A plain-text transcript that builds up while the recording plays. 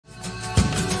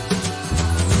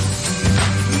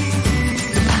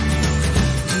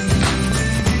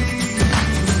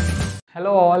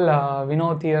Hello all,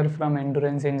 Vinod here from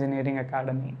Endurance Engineering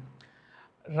Academy.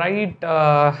 Right,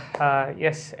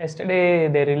 yes, yesterday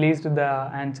they released the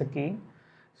answer key.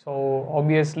 So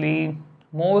obviously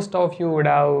most of you would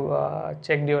have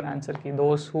checked your answer key.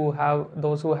 Those who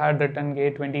had written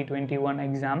GATE 2021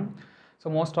 exam. So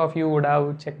most of you would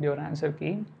have checked your answer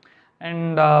key.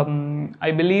 And I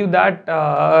believe that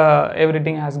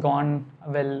everything has gone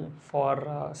well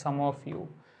for some of you.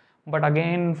 But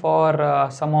again, for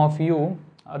some of you,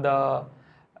 the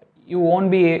you won't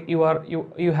be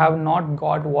you have not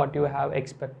got what you have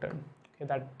expected. Okay,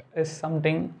 that is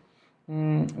something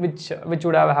which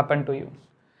would have happened to you.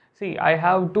 See, I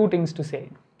have two things to say.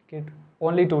 Okay,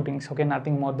 only two things. Okay,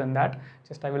 nothing more than that.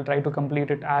 Just I will try to complete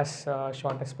it as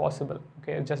short as possible.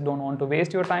 Okay, I just don't want to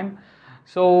waste your time.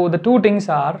 So the two things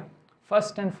are,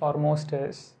 first and foremost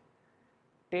is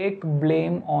take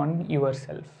blame on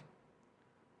yourself.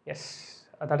 Yes,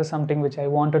 that is something which I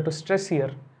wanted to stress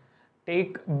here.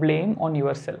 Take blame on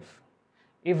yourself.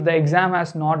 If the exam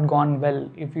has not gone well,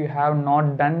 if you have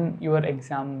not done your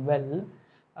exam well,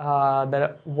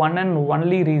 the one and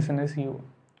only reason is you.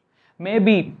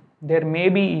 Maybe there may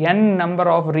be n number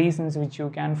of reasons which you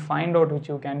can find out, which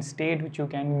you can state, which you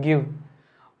can give,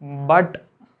 but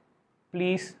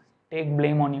please take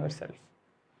blame on yourself.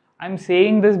 I'm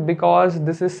saying this because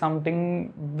this is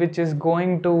something which is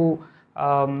going to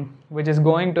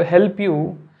help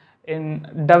you in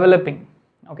developing.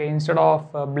 Okay, instead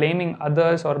of blaming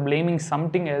others or blaming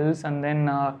something else, and then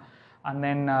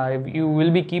you will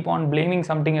be keep on blaming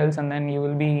something else, and then you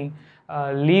will be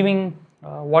leaving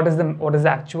what is the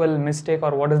actual mistake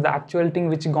or what is the actual thing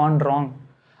which gone wrong.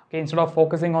 Okay, instead of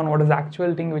focusing on what is the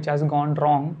actual thing which has gone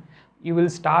wrong, you will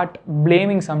start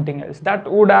blaming something else. That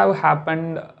would have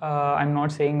happened. I'm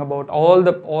not saying about all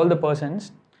the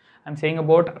persons. I'm saying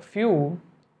about a few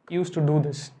used to do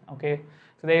this. Okay,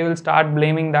 so they will start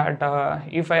blaming that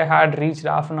if I had reached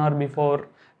half an hour before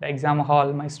the exam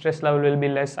hall, my stress level will be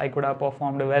less. I could have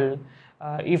performed well.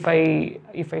 If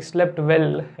I slept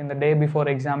well in the day before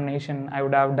examination, I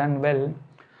would have done well.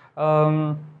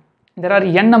 There are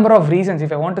n number of reasons.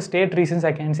 If I want to state reasons,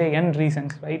 I can say n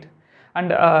reasons, right?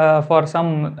 And for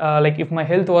some, like if my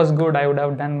health was good, I would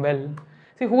have done well.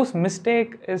 See, whose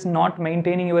mistake is not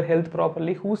maintaining your health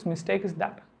properly? Whose mistake is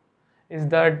that? Is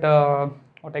that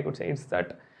what I could say? Is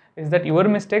that your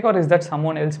mistake or is that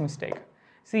someone else's mistake?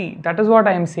 See, that is what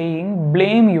I am saying.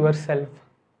 Blame yourself.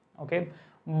 Okay,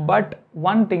 but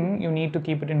one thing you need to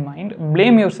keep it in mind: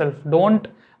 blame yourself. Don't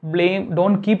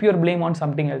keep your blame on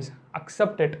something else.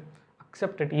 Accept it.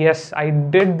 Accept it. Yes, I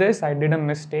did this. I did a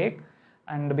mistake,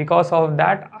 and because of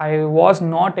that I was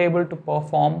not able to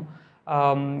perform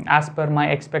as per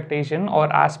my expectation or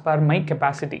as per my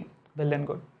capacity. Well and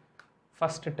good.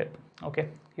 First tip. Okay,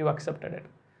 you accepted it.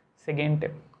 Second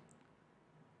tip,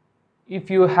 if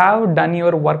you have done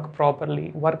your work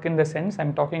properly, work in the sense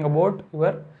I'm talking about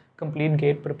your complete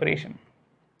GATE preparation.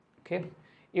 Okay,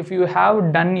 if you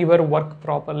have done your work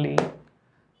properly,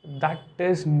 that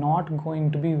is not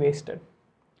going to be wasted.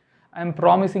 I'm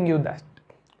promising you that.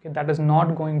 Okay, that is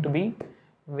not going to be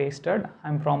wasted.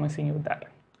 I'm promising you that.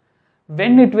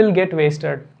 When it will get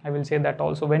wasted, I will say that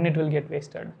also. When it will get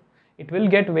wasted, it will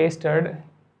get wasted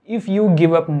if you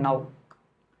give up now.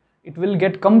 It will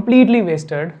get completely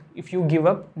wasted if you give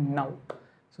up now.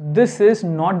 So this is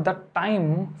not the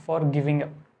time for giving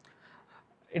up.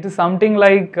 It is something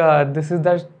like this is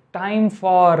the time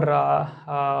for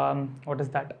what is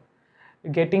that?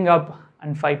 Getting up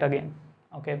and fight again.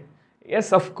 Okay.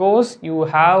 Yes, of course, you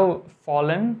have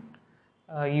fallen.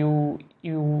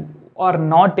 You are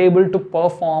not able to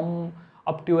perform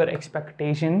up to your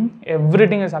expectation.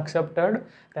 Everything is accepted.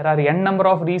 There are n number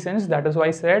of reasons. That is why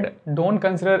I said don't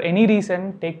consider any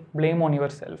reason. Take blame on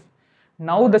yourself.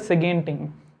 Now the second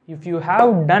thing, if you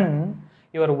have done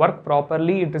your work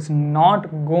properly, it is not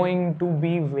going to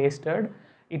be wasted.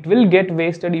 It will get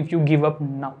wasted if you give up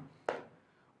now.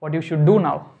 What you should do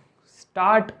now?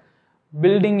 Start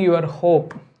building your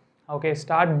hope. Okay,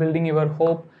 start building your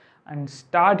hope and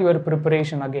start your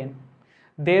preparation again.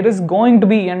 There is going to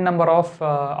be n number of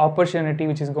opportunity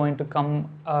which is going to come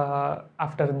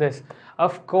after this.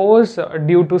 Of course,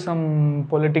 due to some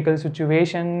political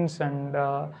situations and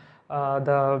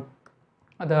the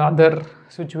other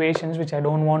situations which I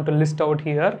don't want to list out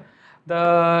here,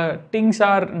 the things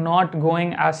are not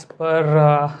going as per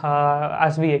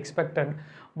as we expected.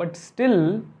 But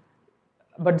still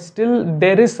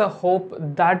there is a hope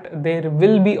that there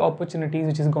will be opportunities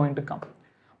which is going to come.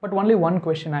 But only one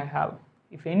question I have: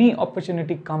 if any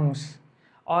opportunity comes,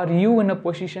 are you in a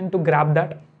position to grab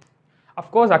that? Of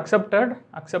course,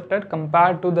 accepted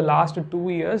compared to the last 2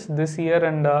 years, this year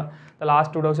and the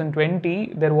last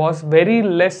 2020, there was very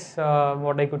less,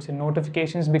 what I could say,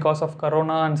 notifications because of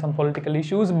Corona and some political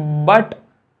issues. But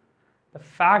the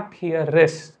fact here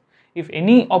is, if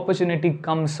any opportunity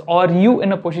comes or you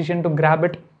in a position to grab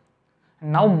it,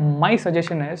 now my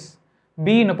suggestion is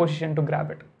be in a position to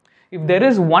grab it. If there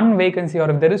is one vacancy or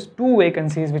if there is two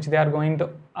vacancies which they are going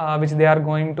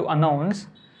to announce,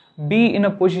 be in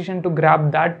a position to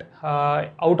grab that.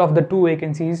 Out of the two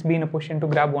vacancies, be in a position to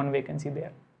grab one vacancy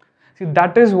there. See,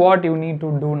 that is what you need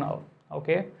to do now.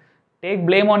 Okay, take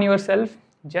blame on yourself,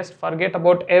 just forget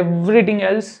about everything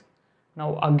else.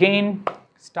 Now again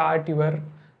start your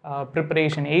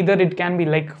preparation. Either it can be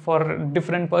like, for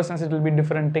different persons it will be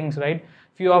different things, right?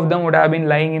 Few of them would have been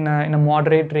lying in a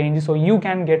moderate range, so you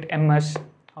can get MS.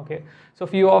 Okay, so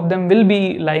few of them will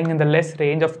be lying in the less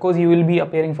range. Of course, you will be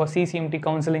appearing for CCMT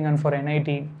counseling and for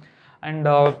NIT,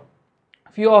 and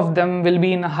few of them will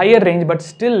be in a higher range but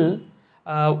still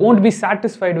won't be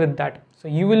satisfied with that. So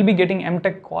you will be getting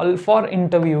MTech call for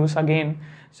interviews again.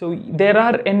 So there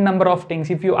are n number of things.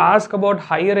 If you ask about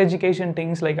higher education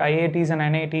things like IITs and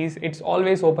NITs, it's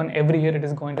always open. Every year it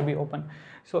is going to be open.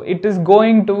 So it is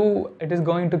going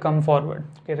to come forward.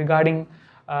 Okay, regarding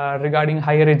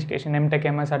higher education, MTech,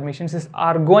 MS admissions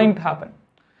are going to happen.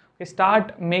 Okay,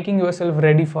 start making yourself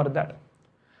ready for that.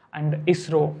 And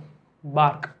ISRO,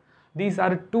 BARC, these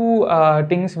are two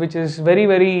things which is very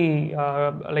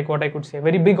like what I could say,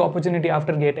 very big opportunity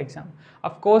after GATE exam.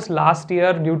 Of course, last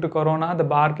year due to Corona, the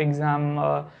BARC exam,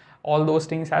 all those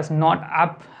things has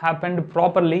not happened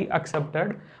properly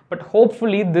accepted. But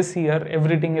hopefully this year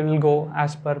everything will go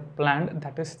as per planned.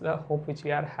 That is the hope which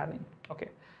we are having. Okay,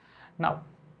 now,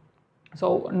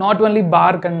 so not only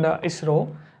BARC and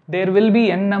ISRO, there will be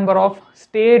n number of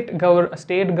state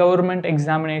government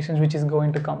examinations which is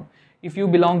going to come. If you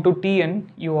belong to TN,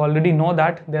 you already know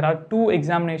that there are two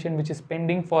examinations which is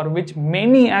pending, for which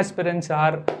many aspirants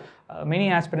are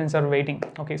waiting.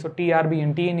 Okay, so TRB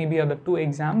and TNEB are the two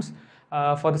exams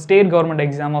for the state government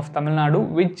exam of Tamil Nadu,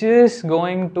 which is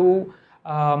going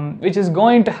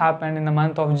to happen in the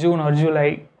month of June or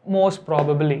July, most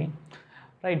probably.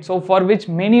 Right, so for which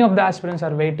many of the aspirants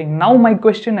are waiting. Now my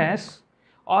question is,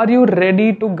 are you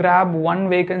ready to grab one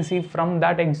vacancy from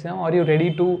that exam? Are you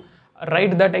ready to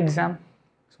write that exam?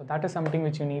 So that is something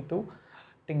which you need to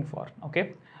think for.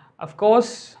 Okay, of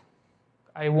course,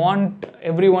 I want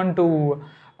everyone to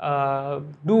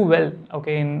do well.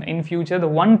 Okay, in future, the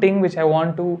one thing which I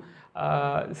want to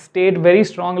state very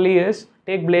strongly is,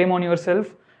 take blame on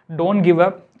yourself. Don't give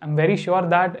up. I'm very sure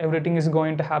that everything is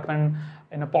going to happen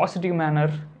in a positive manner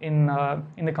in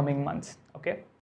the coming months. Okay.